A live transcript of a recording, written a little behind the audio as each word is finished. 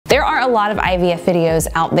There are a lot of IVF videos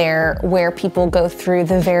out there where people go through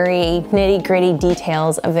the very nitty-gritty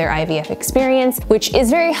details of their IVF experience, which is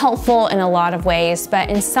very helpful in a lot of ways, but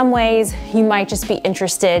in some ways you might just be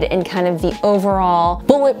interested in kind of the overall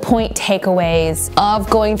bullet point takeaways of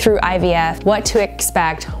going through IVF, what to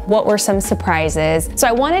expect, what were some surprises. So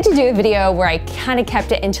I wanted to do a video where I kind of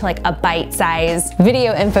kept it into like a bite-sized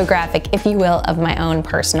video infographic, if you will, of my own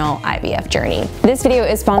personal IVF journey. This video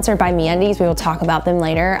is sponsored by MeUndies. We will talk about them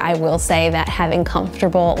later. I will say that having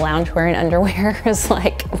comfortable loungewear and underwear is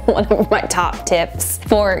like one of my top tips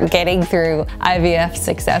for getting through IVF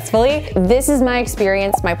successfully. This is my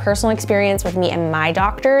experience, my personal experience with me and my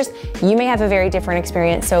doctors. You may have a very different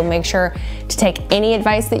experience, so make sure to take any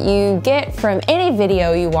advice that you get from any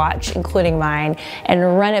video you watch, including mine,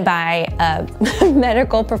 and run it by a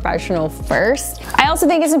medical professional first. I also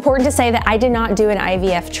think it's important to say that I did not do an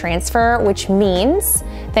IVF transfer, which means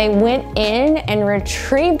they went in and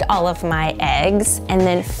retrieved all of my eggs and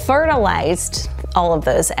then fertilized all of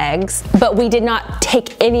those eggs, but we did not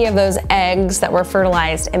take any of those eggs that were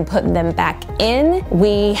fertilized and put them back in.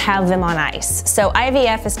 We have them on ice. So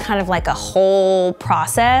IVF is kind of like a whole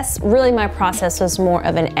process. Really, my process was more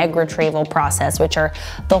of an egg retrieval process, which are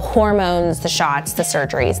the hormones, the shots, the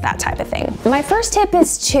surgeries, that type of thing. My first tip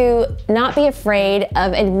is to not be afraid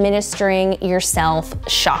of administering yourself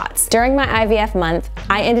shots. During my IVF month,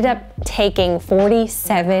 I ended up taking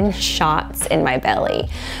 47 shots in my belly,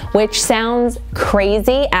 which sounds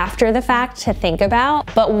crazy after the fact to think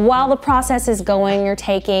about, but while the process is going, you're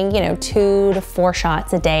taking, 2 to 4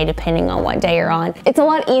 shots a day, depending on what day you're on. It's a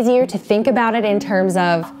lot easier to think about it in terms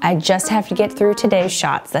of, I just have to get through today's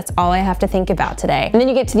shots. That's all I have to think about today. And then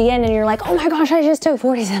you get to the end and you're like, oh my gosh, I just took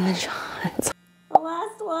 47 shots. The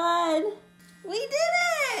last one. We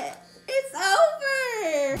did it! It's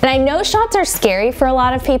over! And I know shots are scary for a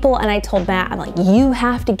lot of people, and I told Matt, I'm like, you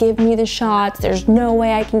have to give me the shots. There's no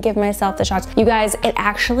way I can give myself the shots. You guys, it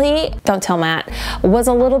actually, don't tell Matt, was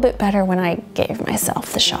a little bit better when I gave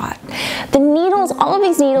myself the shot. The needles, all of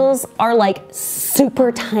these needles are like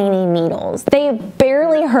super tiny needles. They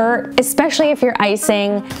barely hurt, especially if you're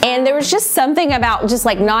icing. And there was just something about just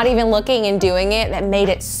like not even looking and doing it that made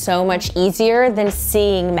it so much easier than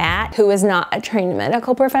seeing Matt, who is not a trained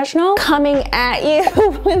medical professional, coming at you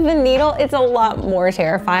with the needle. It's a lot more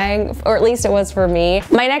terrifying, or at least it was for me.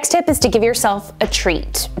 My next tip is to give yourself a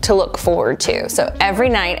treat to look forward to. So every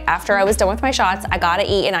night after I was done with my shots, I gotta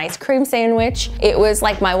eat an ice cream sandwich. It was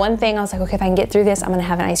like my one thing. I was like, okay, if I can get through this, I'm gonna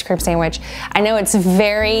have an ice cream sandwich. I know it's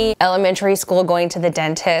very elementary school going to the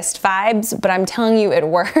dentist vibes, but I'm telling you, it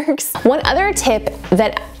works. One other tip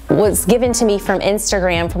that was given to me from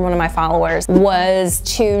Instagram from one of my followers was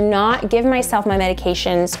to not give myself my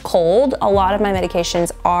medications cold. A lot of my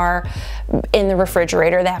medications are in the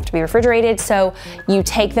refrigerator. They have to be refrigerated. So you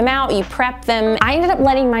take them out, you prep them. I ended up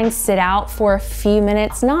letting mine sit out for a few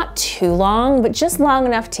minutes, not too long, but just long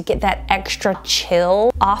enough to get that extra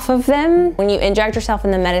chill off of them. When you inject yourself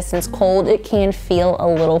and the medicine's cold, it can feel a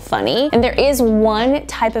little funny. And there is one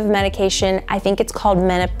type of medication, I think it's called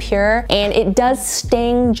Menopur, and it does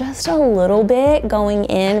sting just a little bit going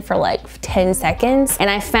in for like 10 seconds. And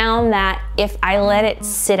I found that if I let it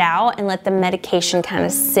sit out and let the medication kind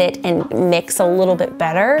of sit and mix a little bit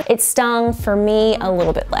better, it stung for me a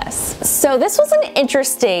little bit less. So this was an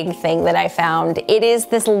interesting thing that I found. It is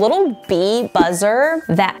this little bee buzzer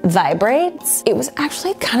that vibrates. It was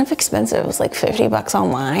actually kind of expensive. It was like 50 bucks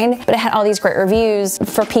online, but it had all these great reviews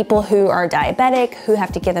for people who are diabetic, who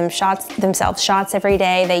have to give themselves shots every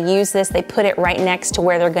day. They use this, they put it right next to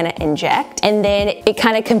where they're gonna inject. And then it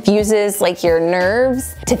kind of confuses like your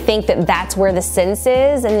nerves to think that that's where the sense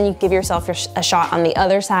is. And then you give yourself a shot on the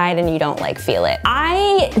other side and you don't like feel it.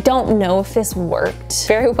 I don't know if this worked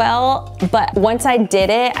very well, but once I did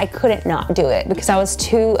it, I couldn't not do it because I was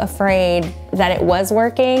too afraid that it was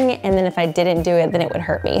working. And then if I didn't do it, then it would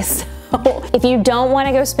hurt me. So if you don't want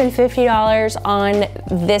to go spend $50 on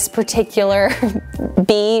this particular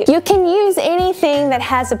bee, you can use anything that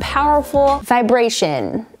has a powerful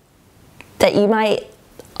vibration that you might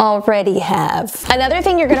already have. Another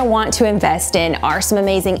thing you're gonna want to invest in are some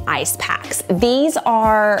amazing ice packs. These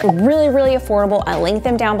are really, really affordable. I linked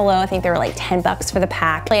them down below. I think they were like 10 bucks for the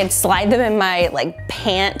pack. I'd slide them in my like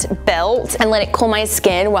pant belt and let it cool my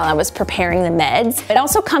skin while I was preparing the meds. It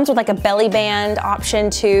also comes with like a belly band option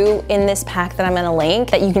too in this pack that I'm gonna link,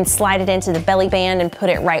 that you can slide it into the belly band and put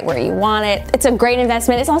it right where you want it. It's a great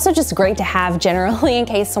investment. It's also just great to have generally in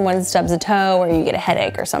case someone stubs a toe or you get a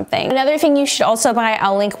headache or something. Another thing you should also buy,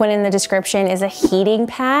 I'll link link one in the description, is a heating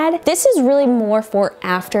pad. This is really more for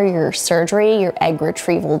after your surgery, your egg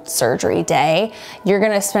retrieval surgery day. You're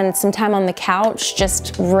gonna spend some time on the couch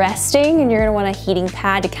just resting, and you're gonna want a heating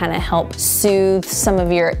pad to kind of help soothe some of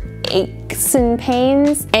your aches and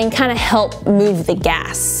pains and kind of help move the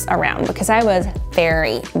gas around, because I was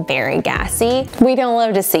very, very gassy. We don't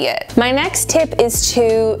love to see it. My next tip is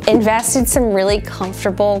to invest in some really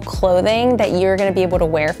comfortable clothing that you're gonna be able to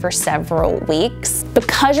wear for several weeks.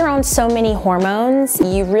 Because you're on so many hormones,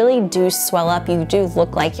 you really do swell up, you do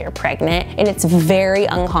look like you're pregnant, and it's very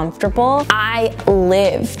uncomfortable. I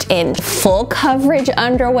lived in full coverage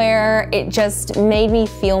underwear. It just made me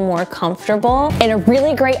feel more comfortable, and a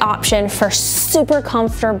really great option for super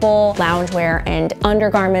comfortable loungewear and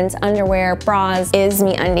undergarments, underwear, bras is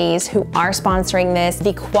MeUndies, who are sponsoring this.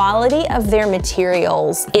 The quality of their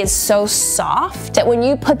materials is so soft that when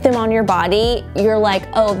you put them on your body, you're like,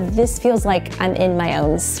 oh, this feels like I'm in my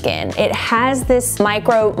own skin. It has this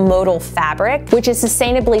micro-modal fabric, which is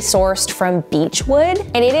sustainably sourced from beechwood,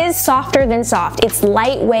 and it is softer than soft. It's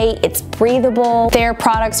lightweight, it's breathable. Their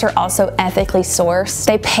products are also ethically sourced.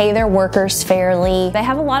 They pay their workers fairly. They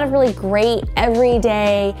have a lot of really great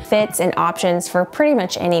everyday fits and options for pretty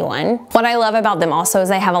much anyone. What I love about them also is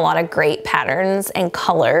they have a lot of great patterns and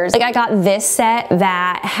colors. Like I got this set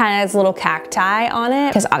that has little cacti on it,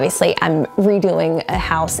 because obviously I'm redoing a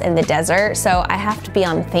house in the desert, so I have to be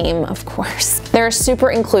on theme, of course. They're a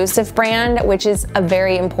super inclusive brand, which is a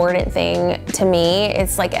very important thing to me.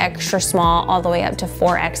 It's like extra small all the way up to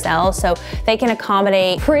 4XL, so they can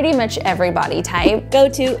accommodate pretty much every body type. Go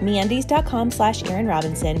to MeUndies.com/Erin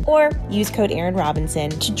Robinson or use code Erin Robinson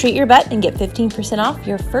to treat your butt and get 15% off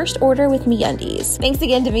your first order with MeUndies. Thanks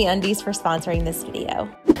again to MeUndies for sponsoring this video.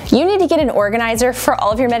 You need to get an organizer for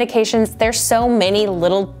all of your medications. There's so many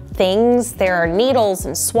little things. There are needles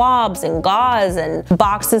and swabs and gauze and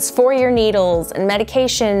boxes for your needles and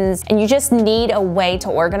medications, and you just need a way to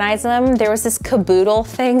organize them. There was this caboodle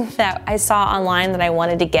thing that I saw online that I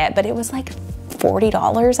wanted to get, but it was like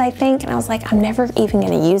 $40, I think, and I was like, I'm never even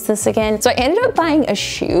gonna use this again. So I ended up buying a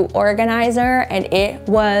shoe organizer, and it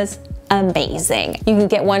was amazing. You can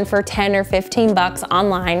get one for 10 or 15 bucks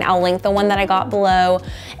online. I'll link the one that I got below,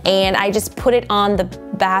 and I just put it on the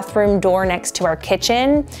bathroom door next to our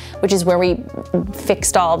kitchen, which is where we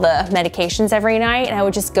fixed all the medications every night, and I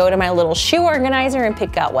would just go to my little shoe organizer and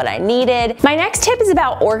pick out what I needed. My next tip is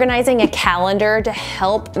about organizing a calendar to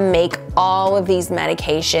help make all of these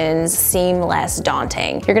medications seem less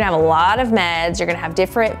daunting. You're gonna have a lot of meds, you're gonna have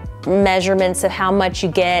different measurements of how much you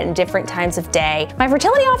get in different times of day. My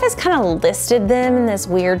fertility office kind of listed them in this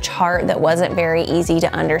weird chart that wasn't very easy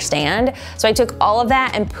to understand. So I took all of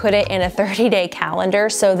that and put it in a 30-day calendar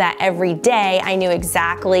so that every day I knew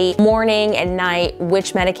exactly morning and night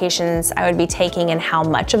which medications I would be taking and how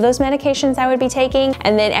much of those medications I would be taking.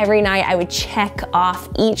 And then every night I would check off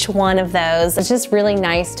each one of those. It's just really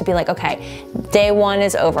nice to be like, okay, day one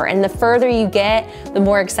is over. And the further you get, the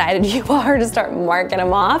more excited you are to start marking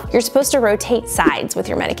them off. You're supposed to rotate sides with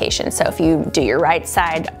your medication. So if you do your right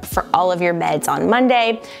side for all of your meds on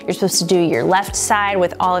Monday, you're supposed to do your left side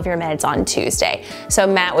with all of your meds on Tuesday. So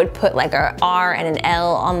Matt would put like an R and an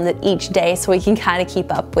L on each day so we can kind of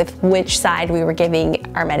keep up with which side we were giving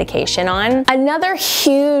our medication on. Another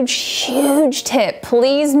huge tip,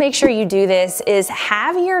 please make sure you do this, is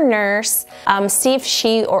have your nurse, see if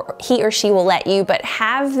he or she will let you, but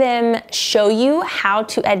have them show you how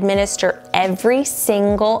to administer every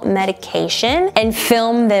single medication and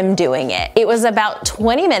film them doing it. It was about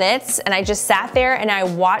 20 minutes, and I just sat there and I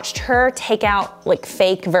watched her take out like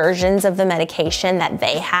fake versions of the medication that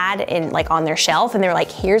they had in like on their shelf, and they were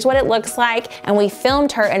like, here's what it looks like, and we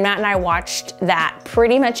filmed her, and Matt and I watched that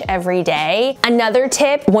pretty much every day. Another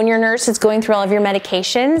tip, when your nurse is going through all of your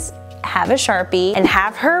medications, have a Sharpie and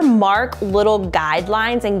have her mark little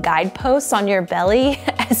guidelines and guideposts on your belly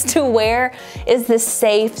as to where is the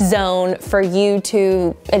safe zone for you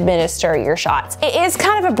to administer your shots. It is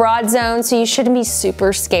kind of a broad zone, so you shouldn't be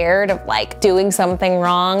super scared of like doing something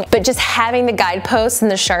wrong, but just having the guideposts and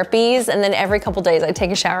the Sharpies, and then every couple days I take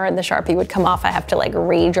a shower and the Sharpie would come off. I have to like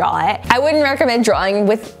redraw it. I wouldn't recommend drawing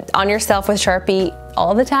on yourself with Sharpie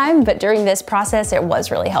all the time, but during this process, it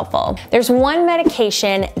was really helpful. There's one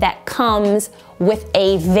medication that comes with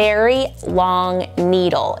a very long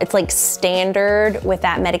needle. It's like standard with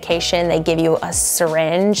that medication. They give you a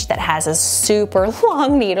syringe that has a super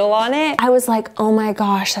long needle on it. I was like, oh my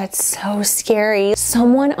gosh, that's so scary.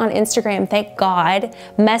 Someone on Instagram, thank God,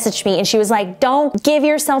 messaged me and she was like, don't give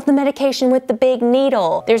yourself the medication with the big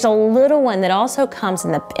needle. There's a little one that also comes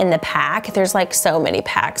in the pack. There's like so many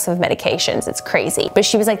packs of medications, it's crazy. But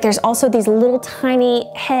she was like, there's also these little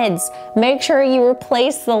tiny heads. Make sure you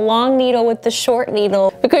replace the long needle with the short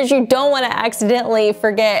needle because you don't want to accidentally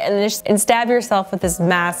forget and stab yourself with this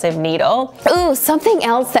massive needle. Ooh, something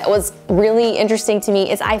else that was really interesting to me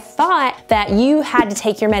is I thought that you had to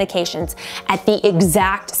take your medications at the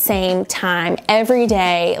exact same time every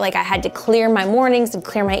day. Like I had to clear my mornings and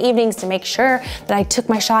clear my evenings to make sure that I took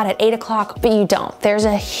my shot at 8 o'clock, but you don't. There's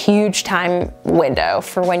a huge time window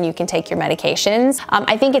for when you can take your medications.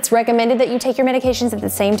 I think it's recommended that you take your medications at the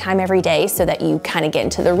same time every day so that you kind of get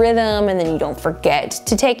into the rhythm and then you don't forget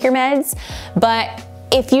to take your meds. But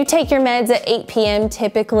if you take your meds at 8 p.m.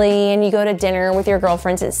 typically and you go to dinner with your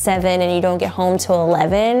girlfriends at 7 and you don't get home till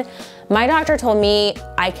 11, my doctor told me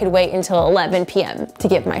I could wait until 11 p.m. to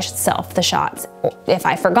give myself the shots if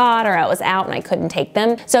I forgot or I was out and I couldn't take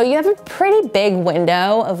them. So you have a pretty big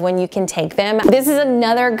window of when you can take them. This is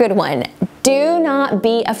another good one. Do not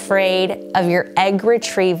be afraid of your egg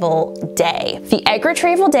retrieval day. The egg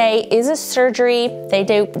retrieval day is a surgery. They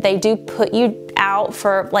do put you out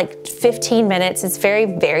for like 15 minutes. It's very,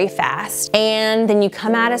 very fast. And then you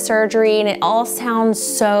come out of surgery and it all sounds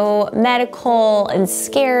so medical and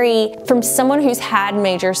scary. From someone who's had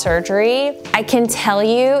major surgery, I can tell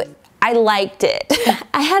you, I liked it.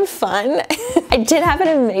 I had fun. I did have an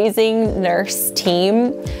amazing nurse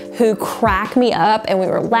team who cracked me up and we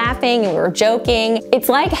were laughing and we were joking. It's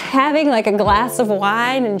like having like a glass of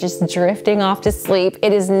wine and just drifting off to sleep.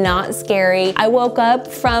 It is not scary. I woke up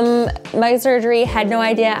from my surgery, had no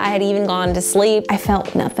idea I had even gone to sleep. I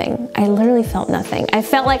felt nothing. I literally felt nothing. I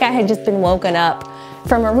felt like I had just been woken up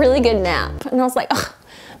from a really good nap. And I was like, ugh.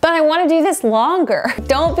 But I want to do this longer.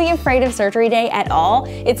 Don't be afraid of surgery day at all.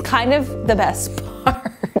 It's kind of the best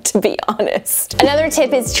part, to be honest. Another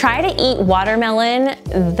tip is try to eat watermelon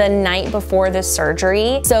the night before the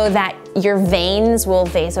surgery so that your veins will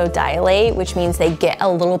vasodilate, which means they get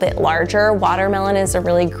a little bit larger. Watermelon is a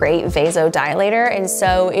really great vasodilator, and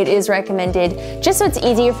so it is recommended, just so it's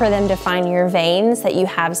easier for them to find your veins, that you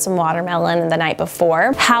have some watermelon the night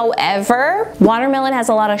before. However, watermelon has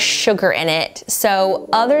a lot of sugar in it, so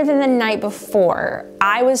other than the night before,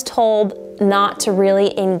 I was told not to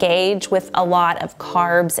really engage with a lot of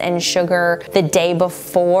carbs and sugar the day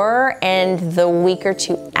before and the week or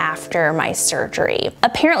two after my surgery.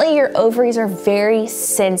 Apparently your ovaries are very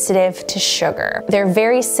sensitive to sugar. They're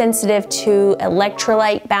very sensitive to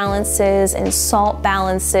electrolyte balances and salt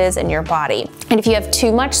balances in your body. And if you have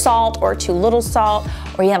too much salt or too little salt,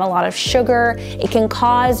 or you have a lot of sugar, it can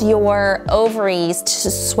cause your ovaries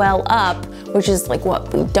to swell up, which is like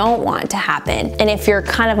what we don't want to happen. And if you're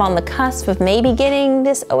kind of on the cusp of maybe getting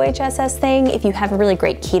this OHSS thing, if you have a really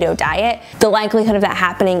great keto diet, the likelihood of that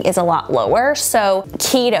happening is a lot lower. So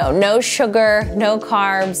keto, no sugar, no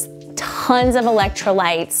carbs, tons of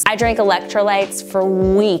electrolytes. I drank electrolytes for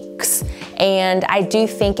weeks, and I do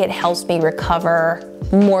think it helps me recover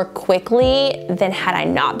more quickly than had I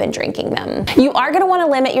not been drinking them. You are gonna wanna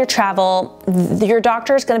limit your travel. Your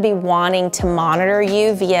doctor is gonna be wanting to monitor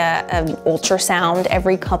you via an ultrasound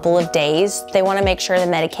every couple of days. They wanna make sure the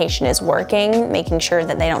medication is working, making sure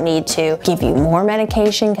that they don't need to give you more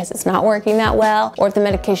medication because it's not working that well, or if the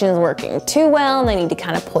medication is working too well and they need to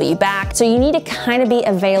kind of pull you back. So you need to kind of be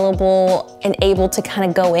available and able to kind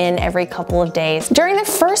of go in every couple of days. During the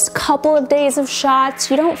first couple of days of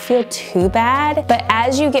shots, you don't feel too bad, but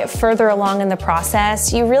as you get further along in the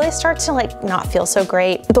process, you really start to like not feel so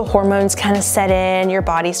great. The hormones kind of set in, your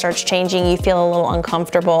body starts changing, you feel a little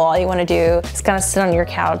uncomfortable. All you want to do is kind of sit on your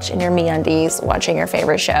couch in your MeUndies watching your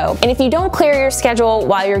favorite show. And if you don't clear your schedule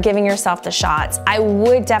while you're giving yourself the shots, I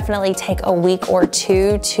would definitely take a week or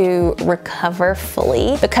two to recover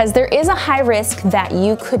fully, because there is a high risk that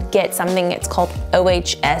you could get something, it's called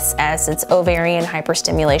OHSS, it's ovarian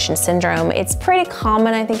hyperstimulation syndrome. It's pretty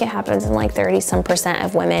common. I think it happens in like 30%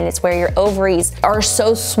 of women. It's where your ovaries are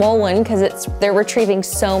so swollen because they're retrieving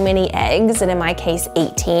so many eggs, and in my case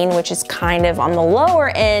 18, which is kind of on the lower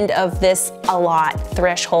end of this a lot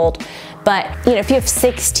threshold. But you know, if you have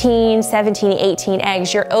 16, 17, 18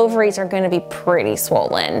 eggs, your ovaries are going to be pretty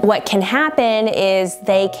swollen. What can happen is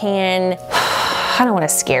they can, I don't want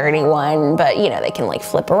to scare anyone, but you know, they can like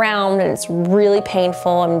flip around and it's really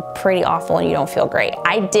painful and pretty awful and you don't feel great.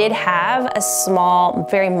 I did have a small,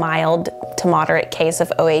 very mild to moderate case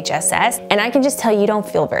of OHSS, and I can just tell you don't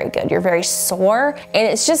feel very good. You're very sore, and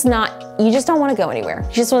it's just not, you just don't want to go anywhere.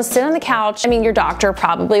 You just want to sit on the couch. I mean, your doctor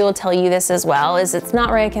probably will tell you this as well, is it's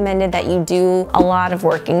not recommended that you do a lot of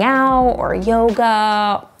working out or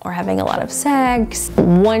yoga or having a lot of sex.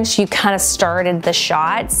 Once you kind of started the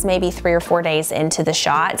shots, maybe 3 or 4 days into the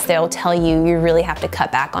shots, they'll tell you you really have to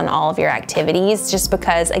cut back on all of your activities, just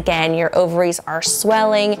because again, your ovaries are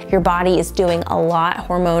swelling, your body is doing a lot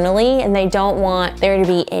hormonally, and they don't want there to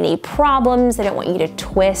be any problems. They don't want you to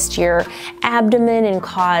twist your abdomen and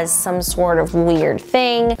cause some sort of weird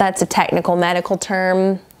thing. That's a technical medical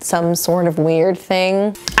term. Some sort of weird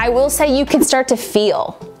thing. I will say you can start to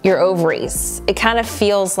feel your ovaries. It kind of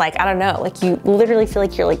feels like, I don't know, like you literally feel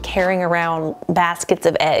like you're like carrying around baskets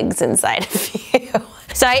of eggs inside of you.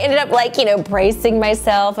 So I ended up like, you know, bracing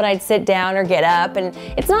myself, and I'd sit down or get up, and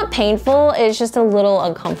it's not painful, it's just a little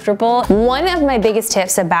uncomfortable. One of my biggest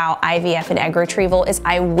tips about IVF and egg retrieval is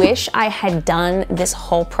I wish I had done this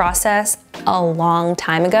whole process a long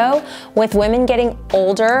time ago. With women getting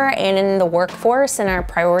older and in the workforce, and our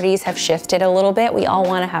priorities have shifted a little bit, we all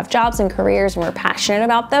want to have jobs and careers, and we're passionate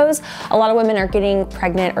about those. A lot of women are getting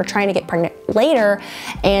pregnant or trying to get pregnant later,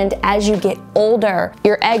 and as you get older,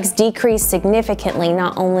 your eggs decrease significantly,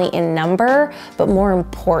 not only in number, but more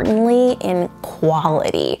importantly in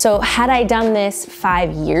quality. So had I done this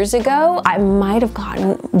 5 years ago, I might have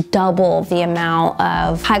gotten double the amount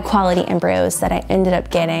of high quality embryos that I ended up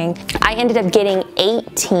getting. I ended up getting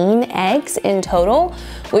 18 eggs in total,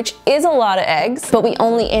 which is a lot of eggs, but we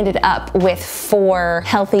only ended up with 4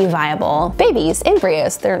 healthy, viable babies,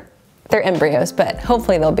 embryos. They're embryos, but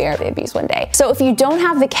hopefully they'll be our babies one day. So if you don't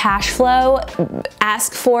have the cash flow,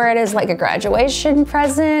 ask for it as like a graduation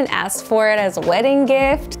present, ask for it as a wedding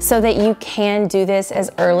gift, so that you can do this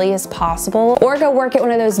as early as possible, or go work at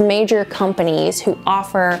one of those major companies who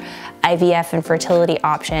offer IVF and fertility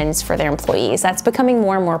options for their employees. That's becoming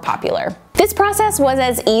more and more popular. This process was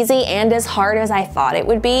as easy and as hard as I thought it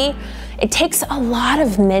would be. It takes a lot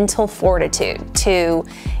of mental fortitude to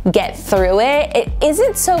get through it. It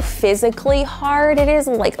isn't so physically hard. It is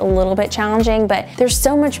like a little bit challenging, but there's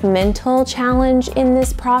so much mental challenge in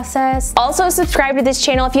this process. Also, subscribe to this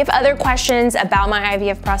channel. If you have other questions about my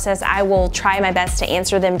IVF process, I will try my best to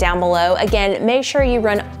answer them down below. Again, make sure you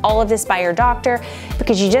run all of this by your doctor,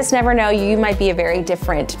 because you just never know. You might be a very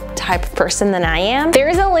different type of person than I am. There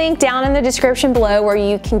is a link down in the description below where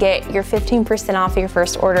you can get your 15% off your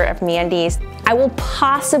first order of MeUndies. I will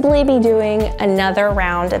possibly be doing another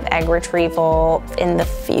round of egg retrieval in the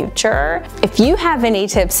future. If you have any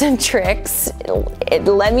tips and tricks,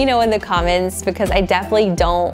 let me know in the comments, because I definitely don't